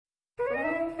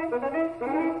Boys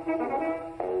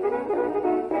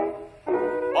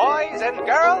and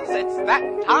girls, it's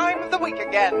that time of the week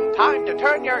again. Time to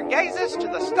turn your gazes to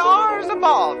the stars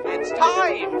above. It's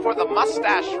time for the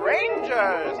Mustache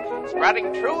Rangers,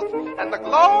 spreading truth and the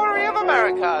glory of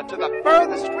America to the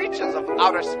furthest reaches of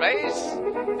outer space.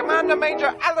 Commander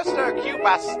Major Alistair Q.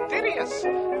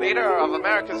 Bastidius, leader of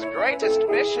America's greatest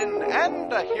mission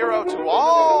and a hero to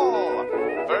all.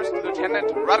 First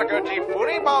Lieutenant Rutger G.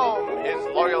 Funibaum, his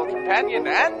loyal companion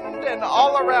and an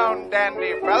all-around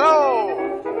dandy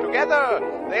fellow. Together,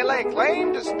 they lay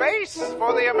claim to space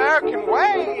for the American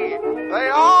way. They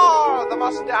are the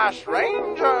Mustache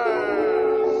Rangers.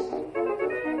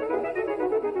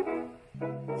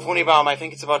 Funibaum, I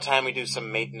think it's about time we do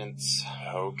some maintenance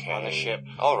on the ship.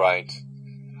 All right.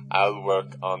 I'll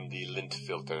work on the lint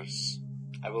filters.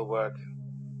 I will work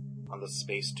on the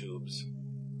space tubes.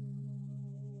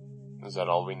 Is that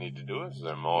all we need to do? Is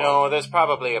there more? No, there's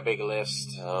probably a big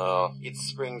list. Oh. It's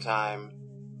springtime.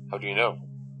 How do you know?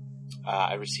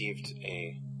 I received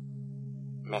a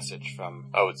message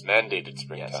from... Oh, it's mandated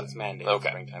springtime. Yes, it's mandated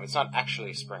springtime. It's not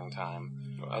actually springtime.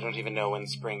 I don't even know when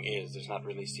spring is. There's not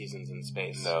really seasons in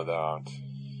space. No, there aren't.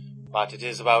 But it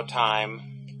is about time,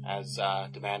 as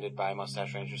demanded by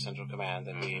Mustache Ranger Central Command,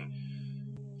 that we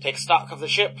take stock of the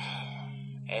ship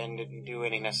and do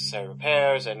any necessary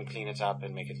repairs and clean it up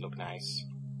and make it look nice.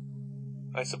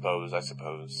 I suppose.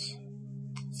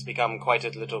 It's become quite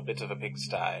a little bit of a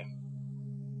pigsty.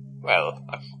 Well,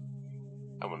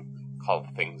 I wouldn't call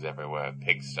things everywhere a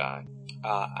pigsty.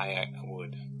 I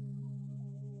would.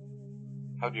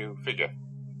 How do you figure?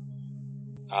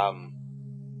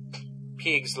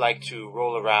 Pigs like to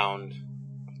roll around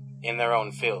in their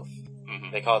own filth.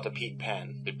 Mm-hmm. They call it a pig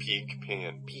pen. The pig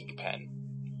pen. Pig pen.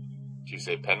 Do you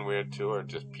say pen weird too, or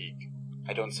just pig?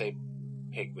 I don't say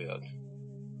pig weird.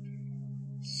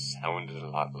 Sounded a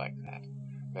lot like that.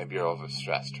 Maybe you're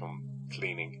overstressed from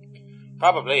cleaning.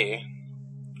 Probably.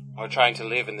 Or trying to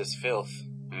live in this filth.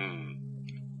 Do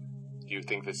you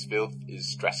think this filth is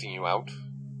stressing you out?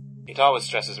 It always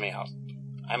stresses me out.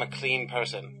 I'm a clean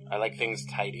person. I like things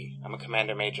tidy. I'm a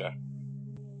commander major.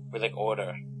 We like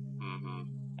order. Mm-hmm.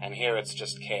 And here it's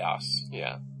just chaos.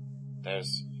 Yeah.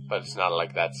 But it's not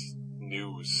like that's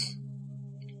news.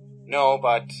 No,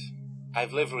 but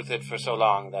I've lived with it for so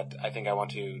long that I think I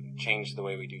want to change the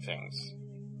way we do things.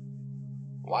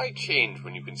 Why change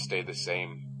when you can stay the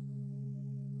same?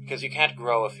 Because you can't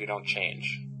grow if you don't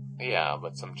change. Yeah,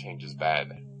 but some change is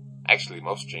bad. Actually,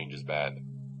 most change is bad.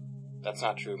 That's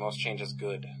not true. Most change is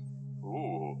good.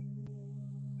 Ooh.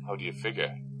 How do you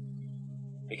figure?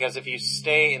 Because if you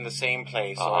stay in the same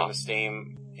place or in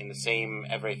the same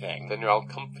everything, then you're all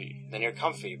comfy. Then you're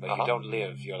comfy, but you don't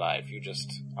live your life. You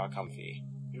just are comfy.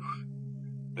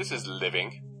 This is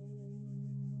living.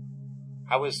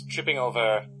 I was tripping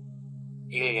over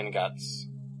alien guts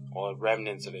or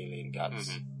remnants of alien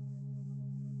guts.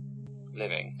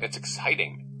 Living. It's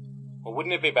exciting. Well,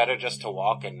 wouldn't it be better just to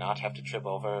walk and not have to trip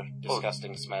over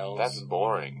disgusting smells? That's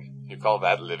boring. You call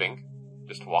that living?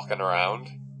 Just walking around?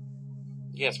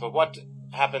 Yes, but what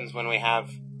happens when we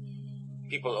have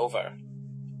people over?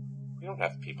 We don't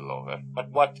have people over.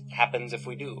 But what happens if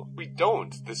we do? We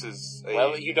don't. This is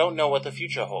Well, you don't know what the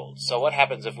future holds. So what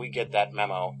happens if we get that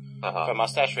memo from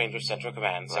Mustache Ranger Central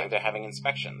Command saying they're having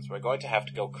inspections? We're going to have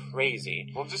to go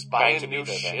crazy. We'll just buy a new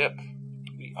ship.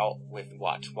 With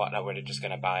what? What? We're just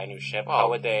going to buy a new ship? Well, how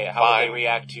would they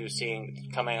react to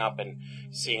coming up and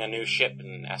seeing a new ship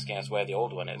and asking us where the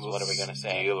old one is? What are we going to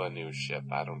say? Steal a new ship.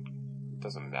 It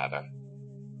doesn't matter.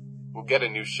 We'll get a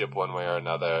new ship one way or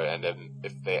another, and then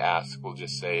if they ask, we'll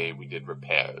just say we did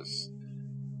repairs.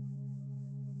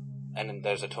 And then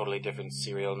there's a totally different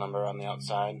serial number on the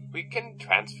outside? We can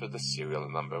transfer the serial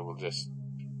number.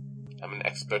 I'm an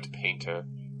expert painter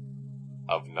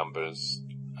of numbers.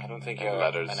 I don't think you're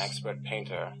an expert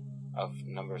painter of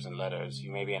numbers and letters.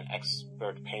 You may be an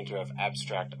expert painter of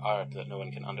abstract art that no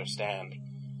one can understand.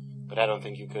 But I don't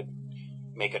think you could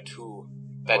make a 2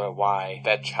 or a Y.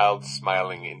 That child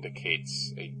smiling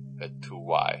indicates a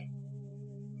 2Y.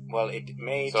 Well, it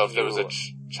may. So if there was a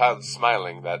child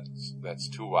smiling, that's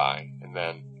 2Y. And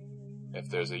then if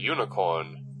there's a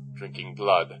unicorn drinking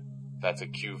blood, that's a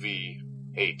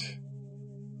QV8.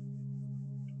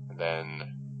 And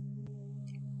then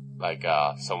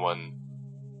someone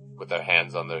with their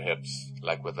hands on their hips,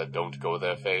 like with a don't go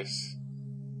there face,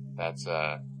 that's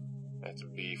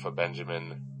B for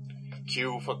Benjamin,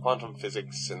 Q for quantum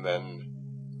physics, and then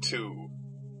 2.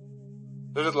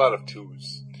 There's a lot of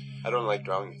 2s. I don't like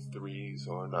drawing 3s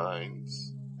or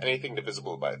 9s. Anything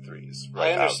divisible by 3s.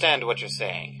 I understand what you're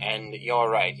saying, and you're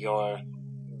right. You're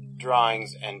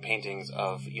drawings and paintings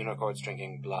of unicorns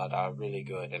drinking blood are really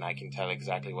good, and I can tell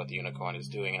exactly what the unicorn is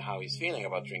doing and how he's feeling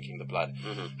about drinking the blood.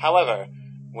 Mm-hmm. However,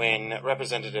 when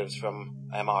representatives from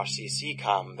MRCC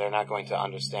come, they're not going to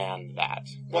understand that.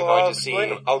 They're going to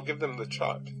see. I'll give them the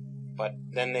chart. But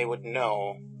then they would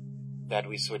know that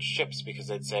we switched ships because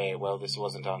they'd say, well, this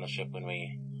wasn't on the ship when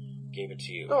we gave it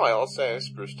to you. No, I'll say I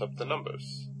spruced up the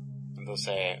numbers. And they'll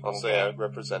say, I'll say I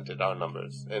represented our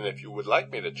numbers. And if you would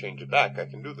like me to change it back, I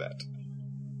can do that.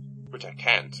 Which I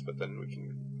can't, but then we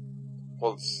can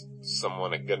hold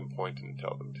someone at gunpoint and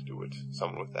tell them to do it.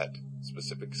 Someone with that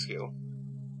specific skill.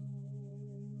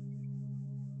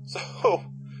 So,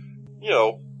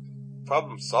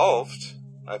 problem solved,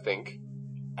 I think.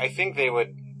 I think they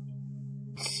would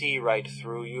see right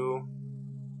through you,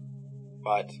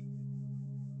 but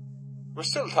we're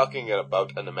still talking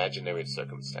about an imaginary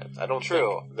circumstance. I don't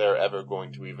think they're ever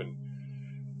going to even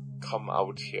come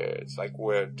out here. It's like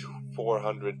we're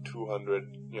 400, 200,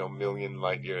 million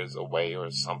light years away or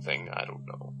something. I don't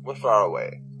know. We're far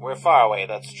away. We're far away,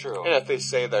 that's true. And if they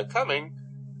say they're coming,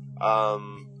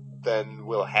 then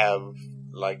we'll have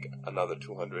like another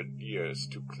 200 years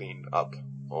to clean up,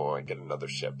 or get another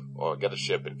ship, or get a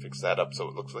ship and fix that up so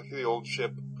it looks like the old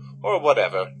ship, or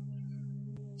whatever.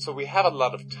 So we have a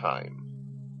lot of time,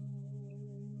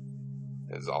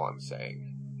 is all I'm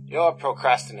saying. You're a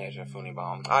procrastinator,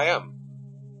 Funibaum. I am.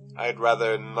 I'd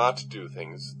rather not do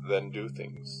things than do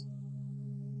things.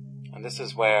 And this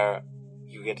is where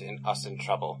you get us in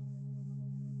trouble.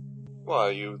 Well,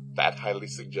 are you that highly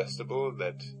suggestible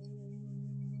that,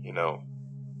 you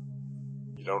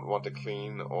don't want to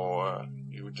clean, or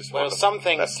you just want to some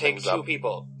things mess take things two up?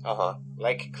 people. Uh-huh.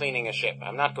 Like cleaning a ship.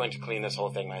 I'm not going to clean this whole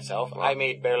thing myself. Well, I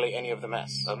made barely any of the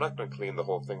mess. I'm not going to clean the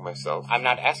whole thing myself. I'm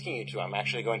not asking you to. I'm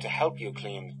actually going to help you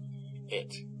clean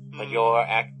it. But you're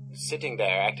sitting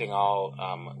there acting all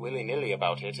willy-nilly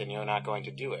about it, and you're not going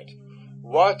to do it.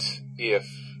 What if...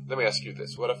 Let me ask you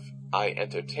this. What if I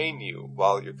entertain you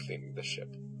while you're cleaning the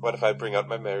ship? What if I bring out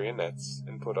my marionettes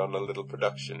and put on a little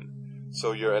production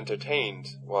so you're entertained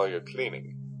while you're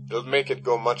cleaning? It'll make it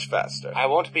go much faster. I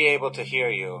won't be able to hear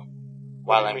you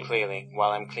while I'm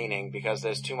mean? cleaning because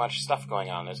there's too much stuff going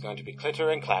on. There's going to be clitter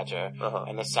and clatter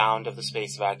and the sound of the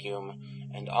space vacuum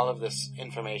and all of this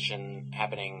information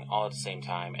happening all at the same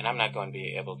time, and I'm not going to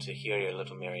be able to hear your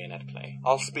little marionette play.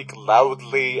 I'll speak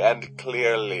loudly and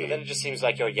clearly. But then it just seems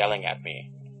like you're yelling at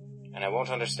me, and I won't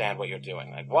understand what you're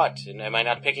doing. Like, what? Am I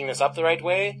not picking this up the right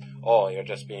way? Oh, you're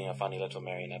just being a funny little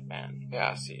marionette man.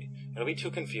 Yeah. I see. It'll be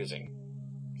too confusing.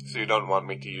 So you don't want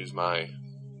me to use my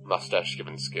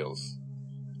mustache-given skills?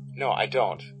 No, I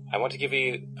don't. I want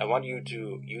you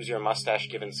to use your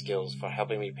mustache-given skills for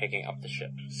helping me picking up the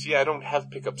ship. See, I don't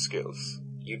have pickup skills.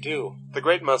 You do. The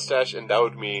Great Mustache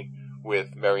endowed me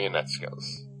with marionette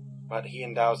skills. But he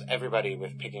endows everybody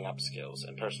with picking up skills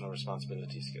and personal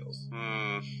responsibility skills.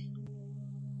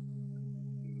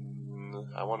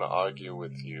 I want to argue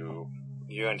with you.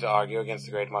 You want to argue against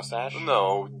the Great Mustache?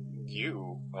 No,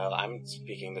 you. Well, I'm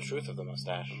speaking the truth of the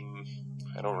mustache.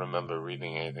 I don't remember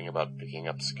reading anything about picking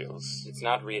up skills. It's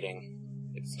not reading.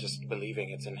 It's just believing.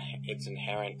 It's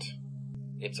inherent.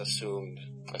 It's assumed.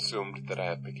 Assumed that I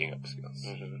have picking up skills.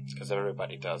 Because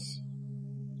everybody does.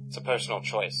 It's a personal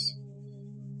choice.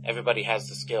 Everybody has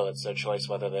the skill. It's their choice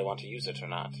whether they want to use it or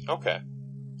not. Okay.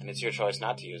 And it's your choice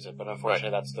not to use it, but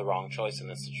unfortunately that's the wrong choice in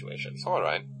this situation. It's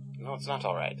alright. No, it's not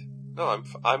alright. No,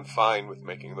 I'm fine with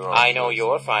making the wrong choice. I know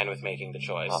you're fine with making the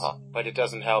choice, Uh-huh. but it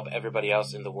doesn't help everybody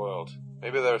else in the world.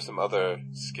 Maybe there are some other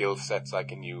skill sets I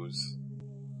can use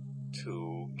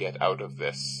to get out of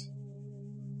this.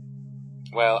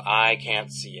 Well, I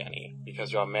can't see any,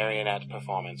 because your marionette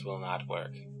performance will not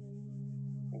work.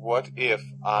 What if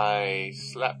I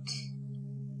slept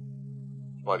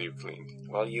while you cleaned?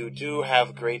 Well, you do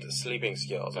have great sleeping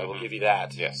skills, I will give you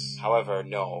that. Yes. However,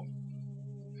 no.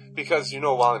 Because,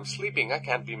 while I'm sleeping, I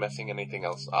can't be messing anything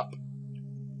else up.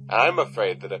 And I'm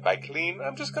afraid that if I clean,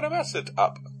 I'm just gonna mess it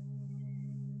up.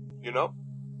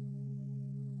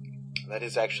 That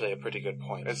is actually a pretty good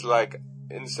point. It's like,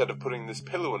 instead of putting this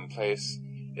pillow in place,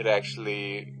 it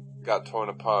actually got torn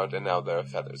apart and now there are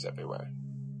feathers everywhere.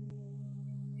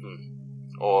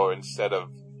 Or instead of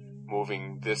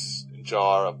moving this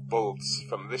jar of bolts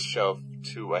from this shelf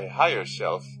to a higher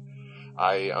shelf,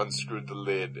 I unscrewed the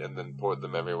lid and then poured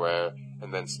them everywhere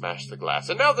and then smashed the glass.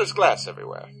 And now there's glass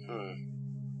everywhere.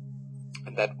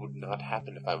 And that would not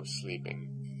happen if I was sleeping.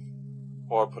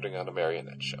 Or putting on a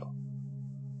marionette show.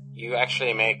 You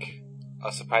actually make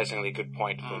a surprisingly good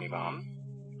point, Funibaum.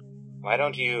 Why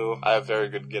don't you... I have very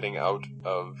good getting out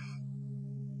of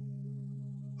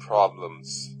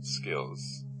problems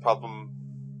skills. Problem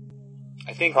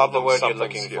I think Problem the word you're something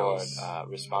looking skills. for,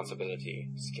 responsibility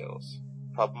skills.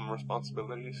 Problem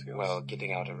responsibility skills? Well,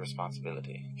 getting out of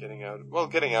responsibility. Getting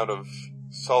out of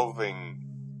solving...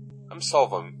 I'm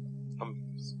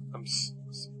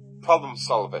problem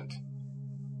solvent.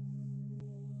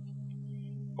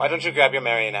 Why don't you grab your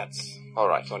marionettes?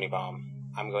 Alright. Tony Baum.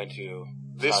 I'm going to...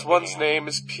 This one's name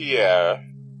is Pierre,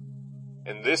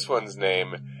 and this one's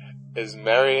name is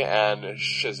Mary Ann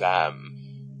Shazam.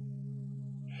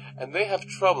 And they have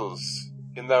troubles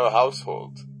in their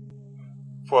household.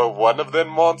 For one of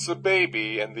them wants a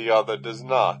baby, and the other does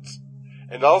not.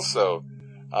 And also,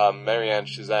 Mary Ann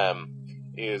Shazam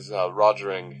is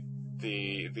rogering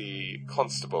the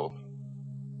constable,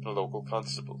 the local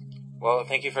constable. Well,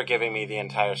 thank you for giving me the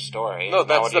entire story. No, Now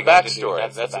that's what the are you going to do? backstory.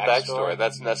 That's the backstory. backstory?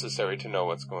 That's necessary to know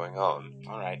what's going on.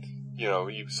 Alright. You know,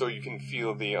 so you can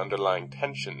feel the underlying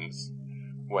tensions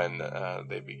when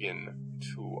they begin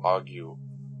to argue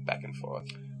back and forth.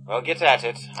 Well, get at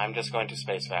it. I'm just going to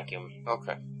space vacuum.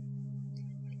 Okay.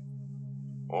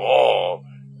 Oh,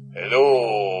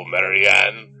 hello,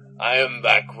 Marianne. I am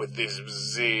back with this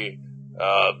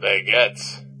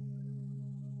baguette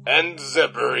and the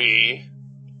brie.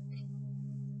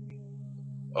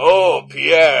 Oh,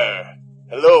 Pierre.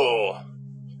 Hello.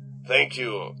 Thank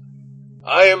you.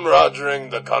 I am rogering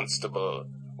the constable.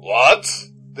 What?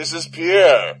 This is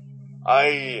Pierre.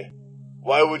 Why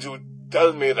would you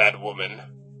tell me that, woman?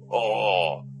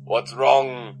 Oh, what's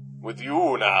wrong with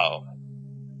you now?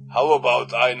 How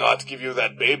about I not give you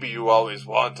that baby you always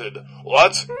wanted?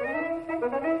 What?